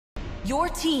Your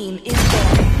team is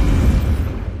banning.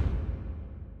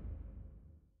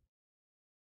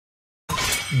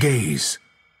 Gaze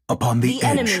upon the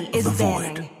edge enemy of is the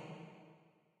banning. void.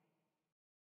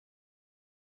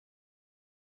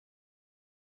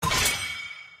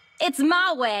 It's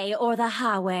my way or the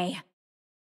highway.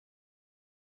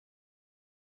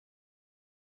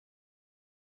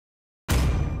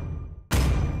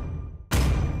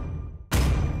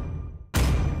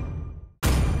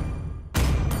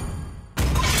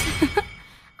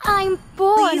 I'm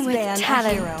born Please with ban a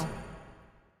talent. hero.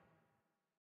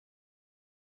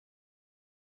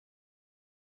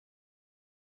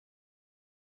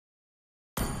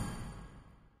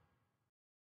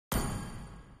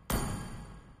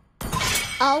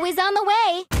 Always on the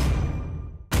way.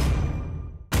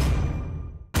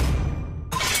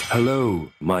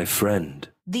 Hello, my friend.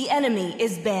 The enemy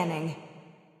is banning.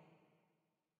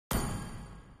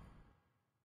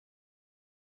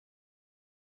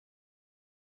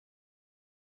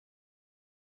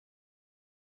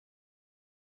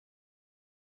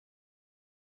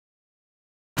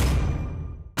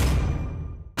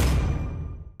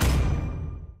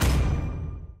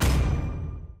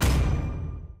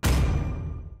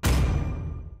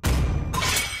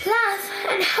 Love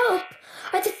and hope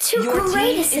are the two Your team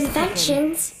greatest is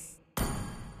inventions.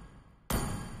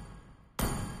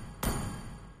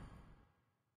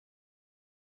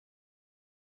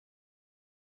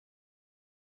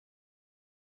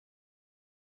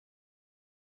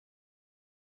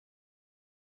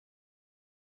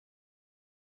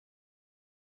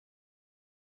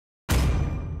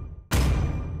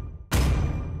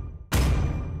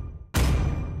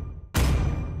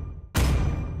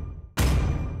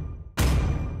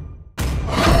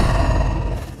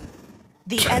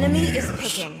 The enemy is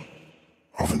picking.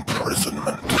 Of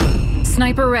imprisonment.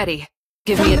 Sniper ready.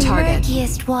 Give me a From the target.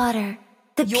 murkiest water,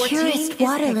 the Your team purest is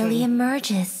water picking. lily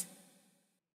emerges.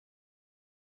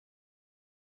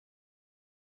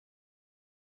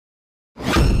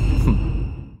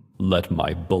 Let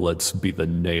my bullets be the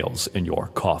nails in your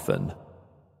coffin.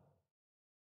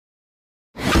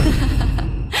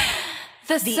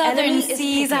 The The southern enemy is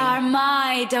seas picking. are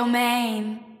my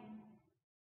domain.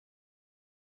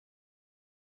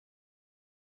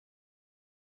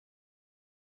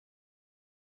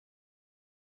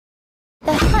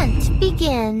 The hunt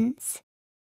begins.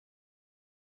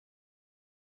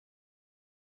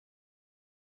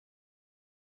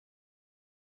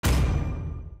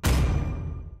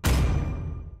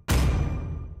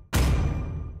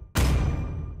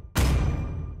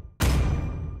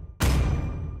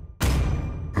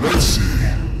 Let's see.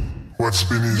 What's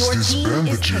beneath Your these team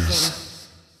bandages? is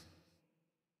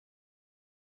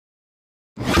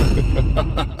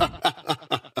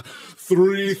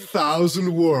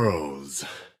 3,000 worlds,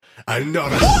 and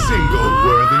not a single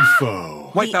worthy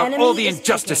foe. Wipe The out enemy all the is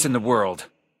injustice picking. in the world.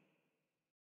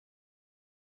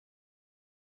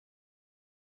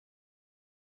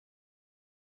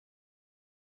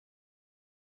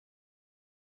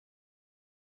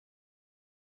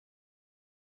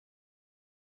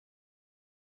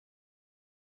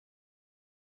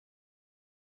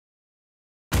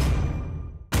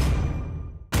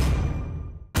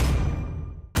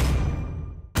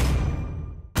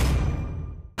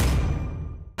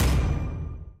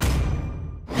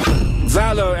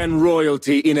 Valor and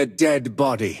royalty in a dead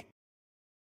body.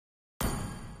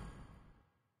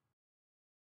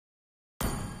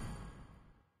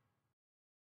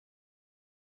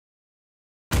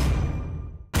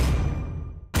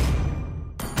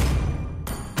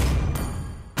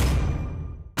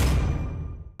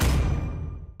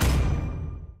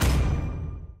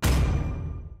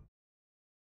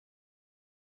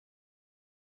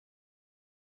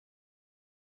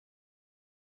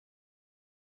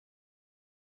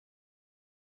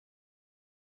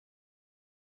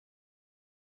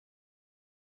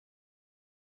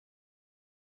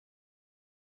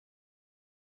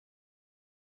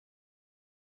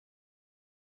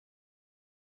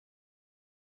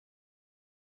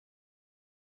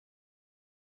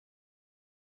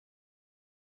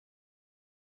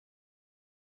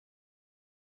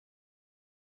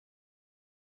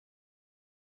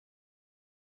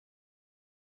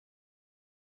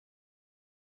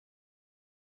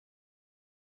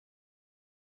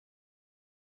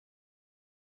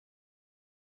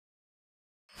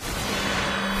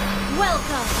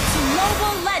 Welcome to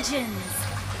Mobile Legends!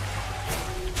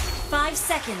 5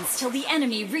 seconds till the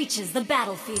enemy reaches the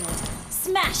battlefield.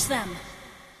 Smash them!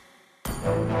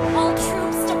 All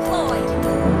troops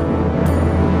deployed!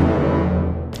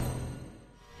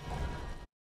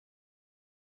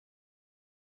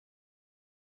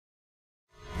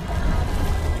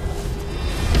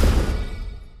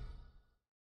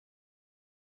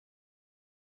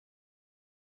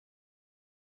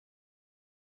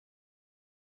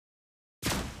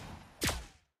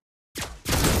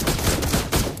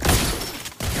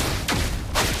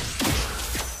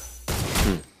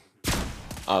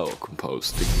 I will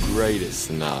compose the greatest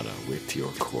sonata with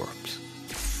your corpse.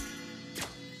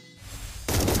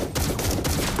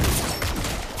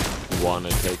 Wanna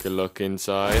take a look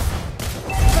inside?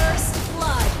 First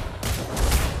blood.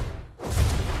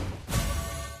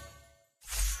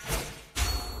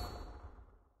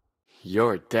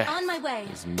 Your death On my way.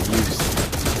 is music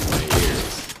to my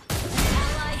ears. An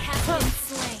ally has been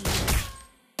slain.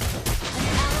 An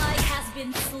ally has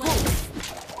been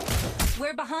slain.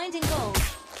 We're behind in gold.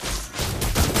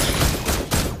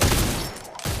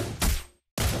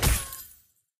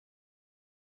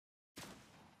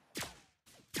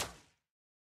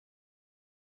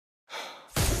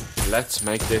 Let's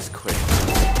make this quick.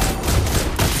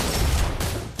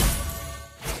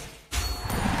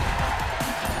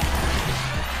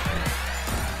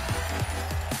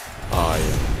 I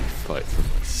only fight for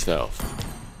myself,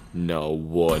 no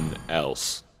one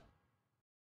else.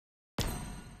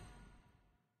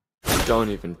 Don't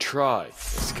even try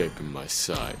escaping my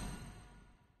sight.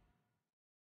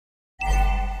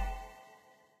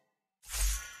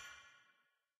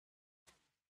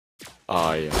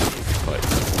 I only fight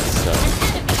for myself,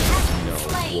 no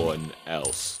one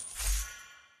else.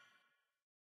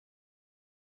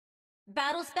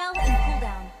 Battle spell and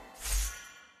cooldown.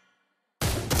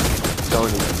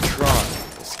 Don't even try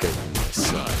escaping my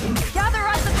sight. Gather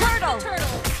up the turtle!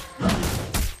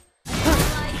 An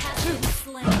ally has been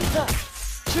slain. An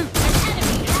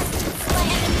enemy has been slain.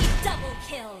 Enemy double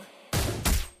kill.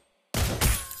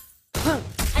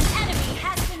 An enemy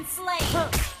has been slain.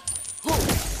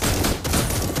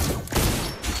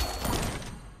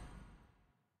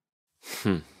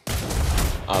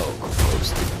 I will compose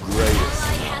the greatest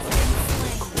Ally has been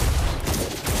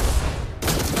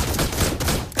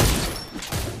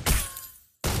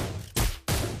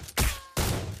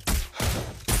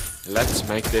slain. Let's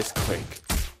make this quick.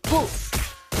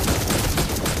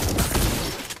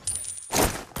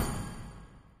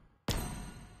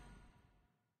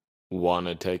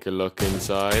 Wanna take a look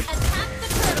inside? Attack the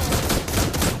turtle.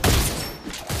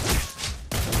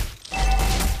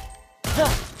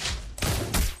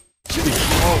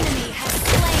 Enemy has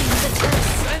slain the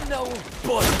turtle.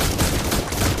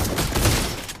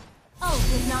 Ult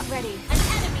is not ready. An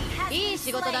enemy has been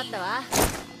slain.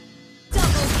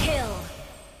 Double kill.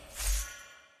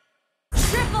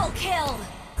 Triple kill.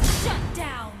 Shut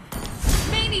down.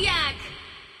 Maniac.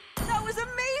 That was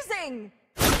amazing!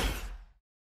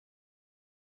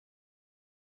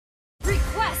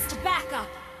 Request backup.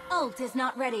 Ult is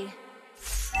not ready.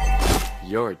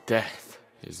 Your death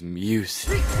is music.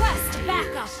 Request to my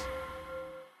backup. ears.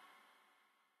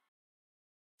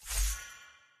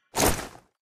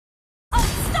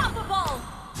 Unstoppable.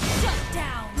 Shut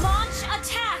down. Launch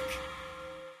attack.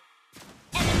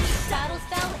 Enemy battle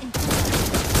spell in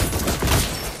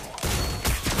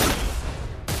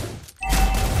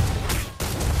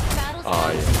battle spell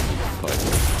I in am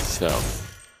fighting myself,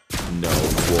 no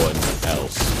one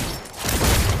else.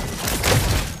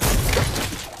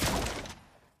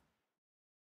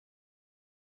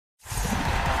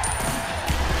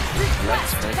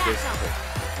 Let's make this quick.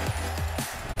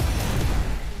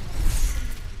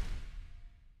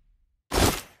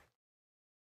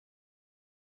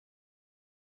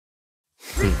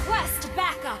 Request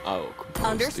backup. I will compose the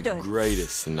Understood.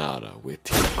 greatest sonata with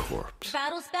your corpse.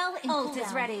 Battle spell in ult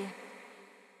is ready.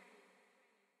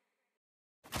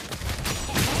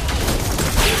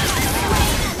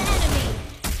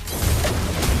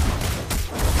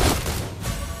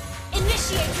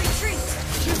 Initiate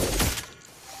retreat.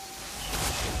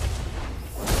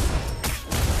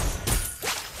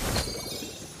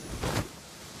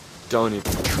 Don't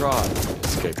even try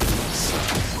escaping my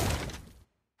sight.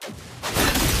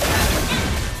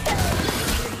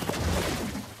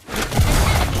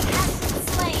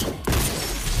 Slain.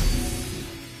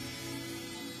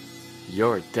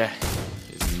 Your death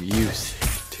is music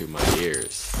to my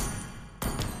ears.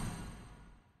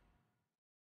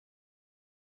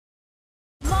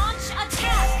 Launch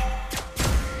attack.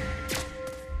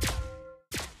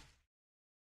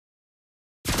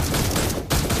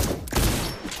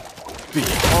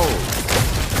 Behold,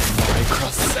 my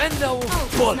crescendo Ult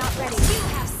is bullet. not ready. You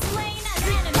have slain an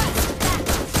enemy.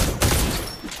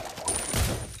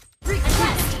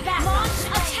 Request backup. Launch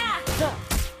attack.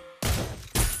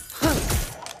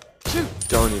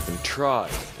 Don't even try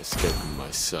escaping my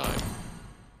sight.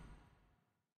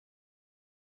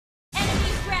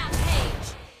 Enemy rampage.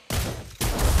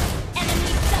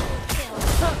 Enemy double kill.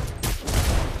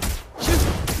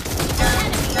 An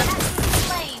enemy has been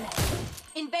slain.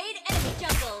 Invade enemy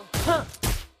jungle.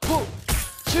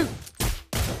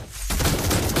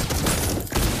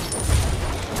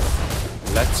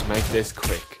 Let's make this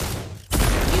quick.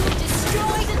 You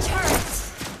destroyed a turret!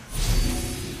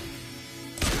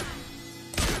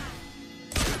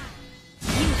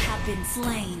 You have been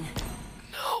slain.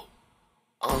 No.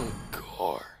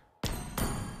 Encore.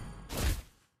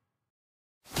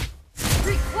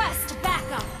 Request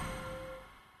backup!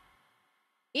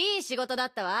 いい仕事だ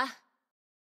ったわ。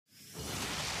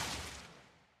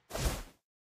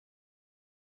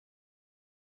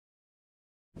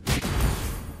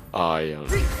I only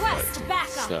Request fight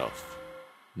backup! myself.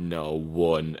 No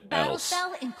one Battle else.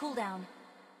 spell in cooldown.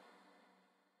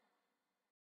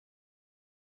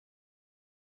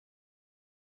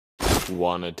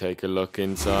 Wanna take a look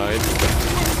inside? An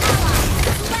ally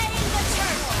slaying the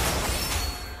turtle!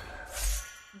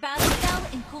 Battle spell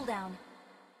in cooldown.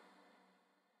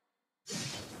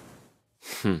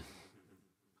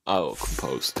 I will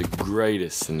compose the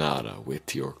greatest sonata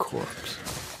with your corpse.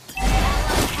 An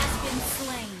ally has been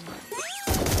slain.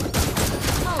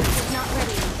 Ult is not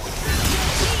ready. Your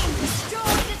team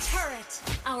destroyed a turret.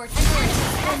 Our turret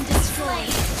has been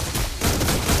destroyed.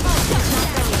 Ult is not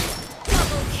ready.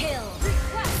 Double kill.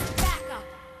 Request backup.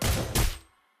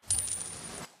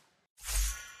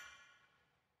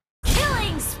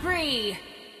 Killing spree.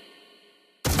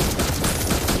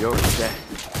 Your death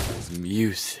is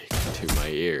music to my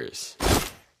ears.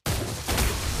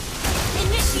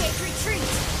 Initiate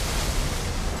retreat.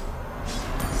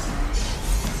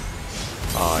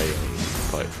 I only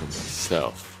fight for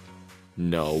myself.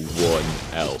 No one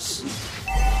else.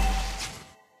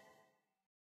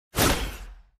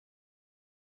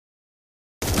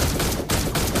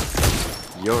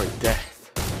 Your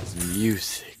death is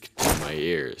music to my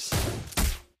ears.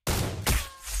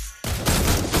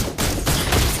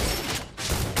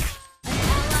 An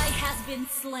ally has been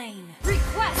slain.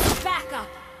 Request backup.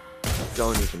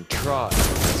 Don't even try. An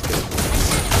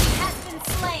enemy has been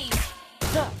slain.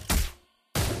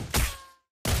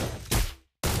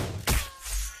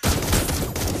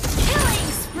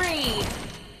 Killing spree.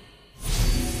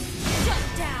 Shut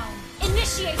down.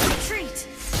 Initiate retreat.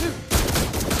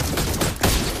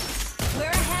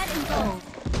 We're ahead in gold.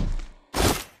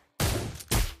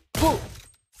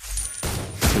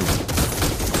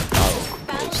 I'll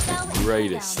compose spell the in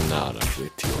greatest cooldown. sonata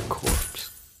with your corpse.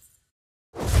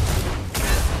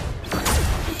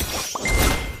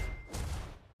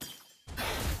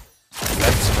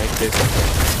 Let's make this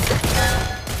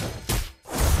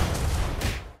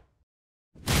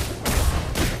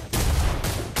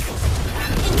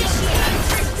Initiate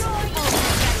retreat.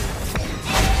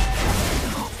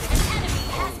 An enemy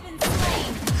has been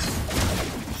slain.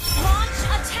 Launch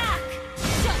attack.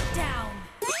 Shut down.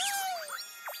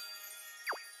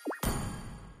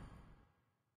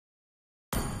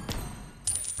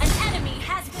 An enemy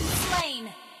has been slain.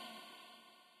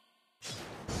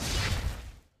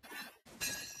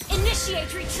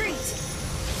 Initiate retreat.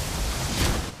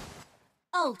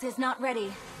 Ult is not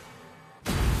ready.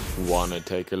 Wanna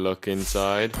take a look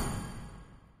inside?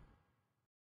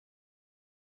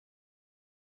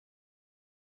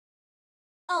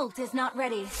 Ult is not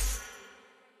ready.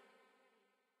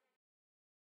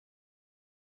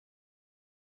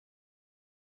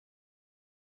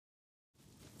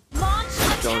 Launch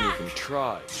attack. Don't even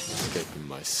try escaping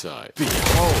my sight.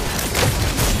 Behold!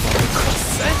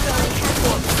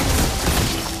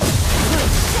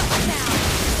 Shut down.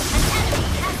 An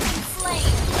enemy has been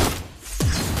slain.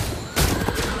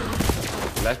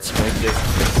 Let's make this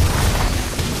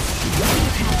You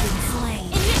have been slain.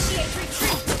 Initiate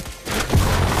retreat.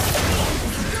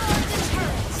 Destroy the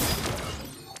turret.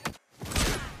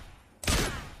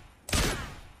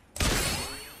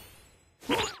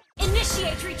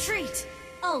 Initiate retreat.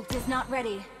 Ult is not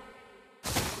ready.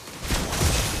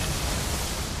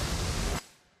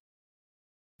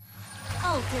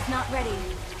 Ult is not ready.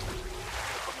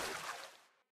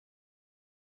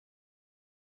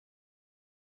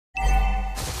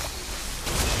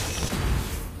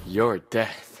 Your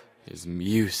death is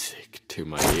music to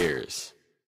my ears.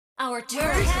 Our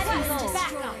turret has been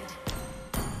destroyed.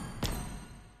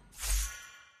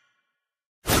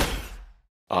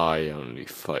 I only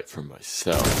fight for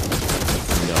myself.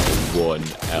 No one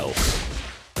else.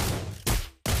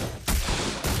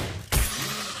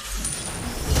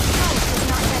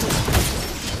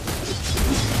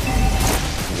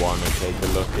 Wanna take a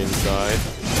look inside?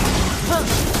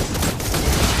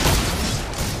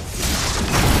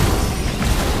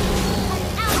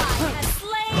 Ally has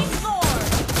slain Lord.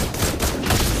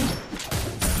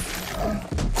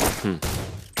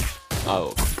 I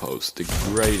will compose the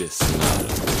greatest sonata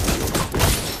with your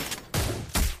corpse.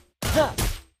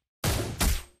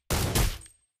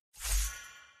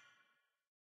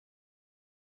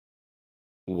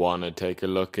 Wanna take a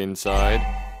look inside?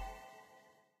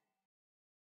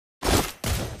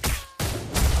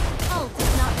 Ult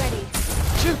is not ready.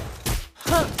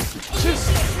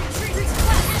 Initiate retreat.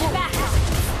 Request backup.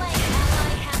 Slain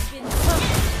ally has been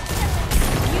slain.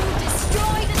 You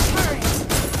destroy the turret.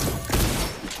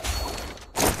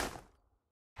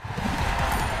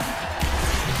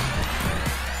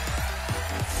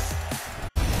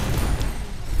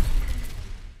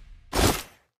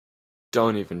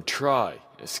 Don't even try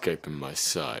escaping my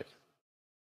sight.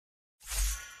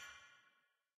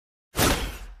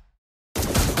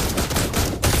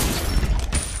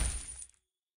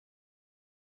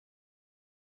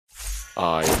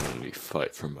 I only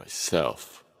fight for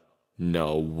myself,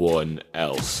 no one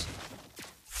else.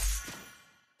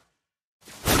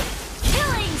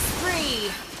 Killing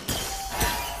spree.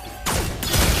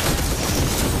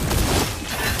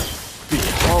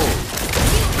 Behold!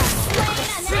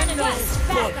 Slain an enemy. Request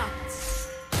backup.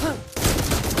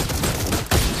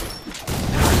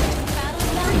 Battle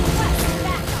bell request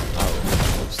backup. Oh,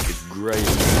 it's the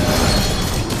greatest.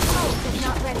 Ult is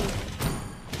not ready.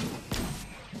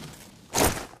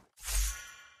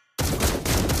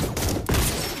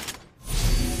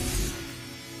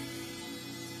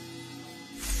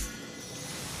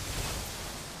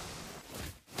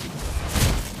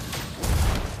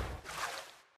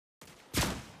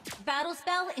 Battle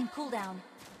spell in cooldown.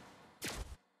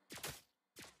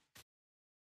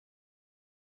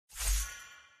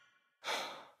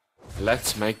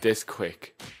 Let's make this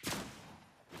quick.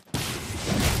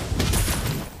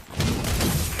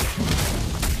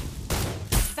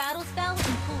 Battle spell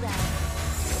in cooldown.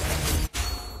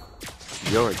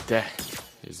 Your death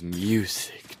is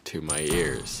music to my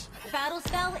ears. Battle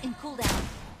spell in cooldown.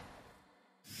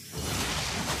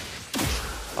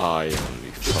 I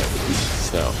only fight for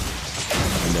myself,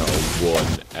 no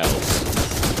one else.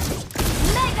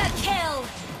 Mega kill!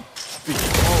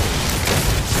 Behold!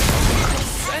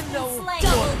 Slain.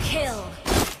 Double kill!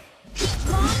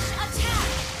 Launch attack!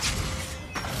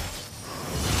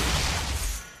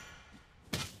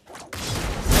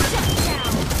 Shut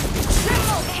down!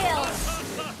 Triple kill!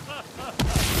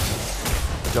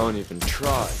 Don't even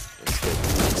try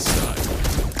escaping my sight.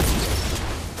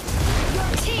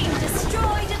 Your team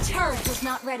destroyed a turret. Was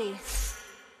not ready.